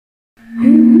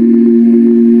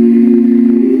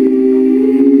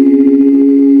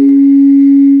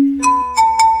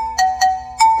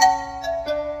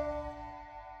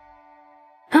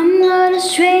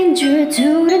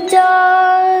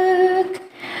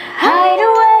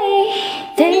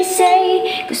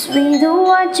with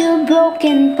what your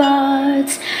broken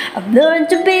parts. I've learned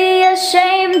to be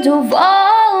ashamed of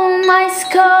all my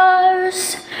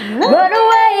scars. Run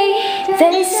away,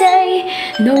 they say,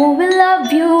 no one will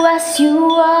love you as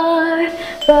you are.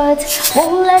 But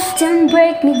won't let them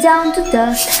break me down to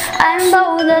dust. I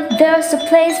know that there's a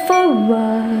place for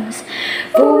us,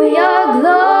 for we are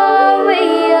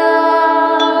glorious.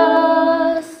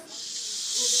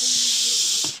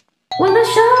 When the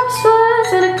sharp swords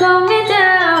gonna calm me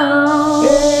down,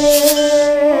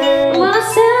 when I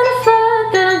set a fire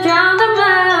gonna drown them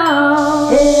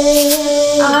out.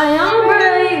 I am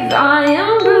brave, I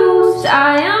am bruised,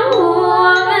 I am who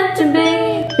I'm meant to be.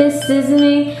 This is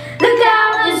me. Look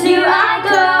out, it's here I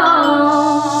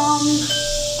come,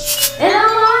 and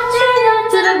I'm marching up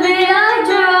to the beat I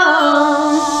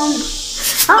drum.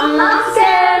 I'm not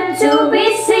scared to be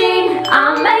seen,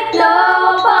 I make no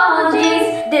apologies.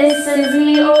 This is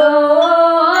me, oh, oh,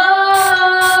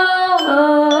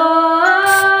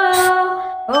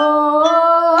 oh,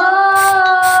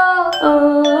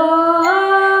 oh,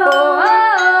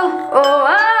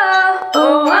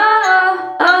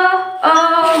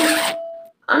 oh.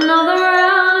 Another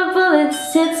round of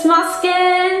bullets hits my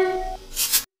skin.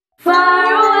 Far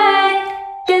away,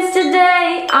 'cause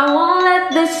today I won't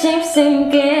let this shame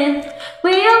sink in.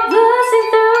 We are bursting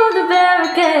through the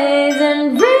barricades and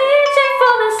reaching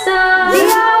for the sun. We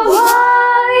are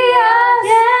warriors,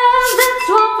 yeah, that's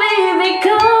what we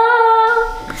become.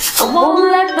 I won't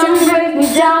let them break me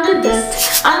down to dust.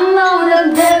 I know that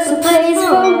there's a place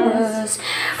for us,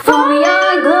 for we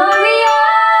are glorious.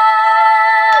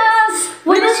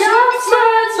 When the sharp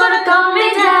swords wanna calm me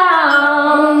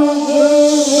down,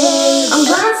 I'm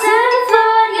gonna set a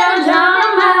fire, gonna drown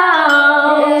them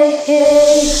out.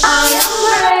 I am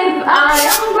brave, I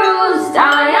am bruised, I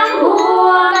am who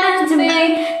I'm meant to be.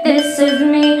 This is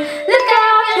me. Look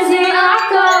out, 'cause here I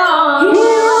come.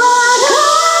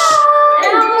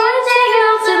 And I'm marching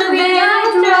out to the beat I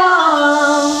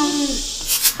drum.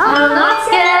 I'm not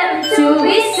scared to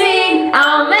be seen,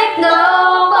 I'll make no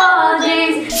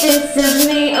apologies. This is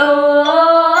me, oh,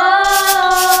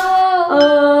 oh,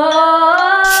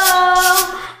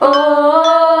 oh,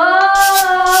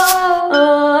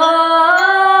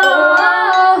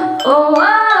 oh,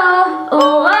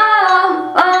 oh,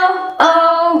 oh,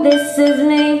 oh, this is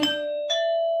me.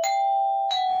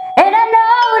 And I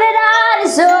know that I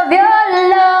deserve your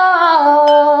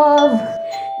love.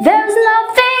 There's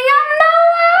nothing I'm not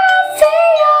worthy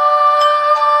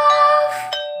of.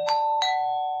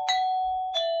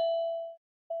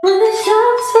 When the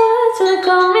sharp swords will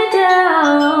calm me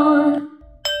down,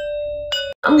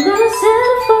 I'm gonna set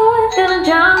a fire, gonna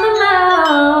drown them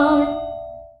out.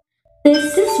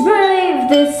 This is brave,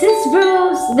 this is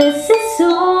bruised, this is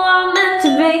who I'm meant to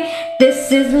be.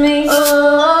 This is me,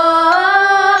 oh.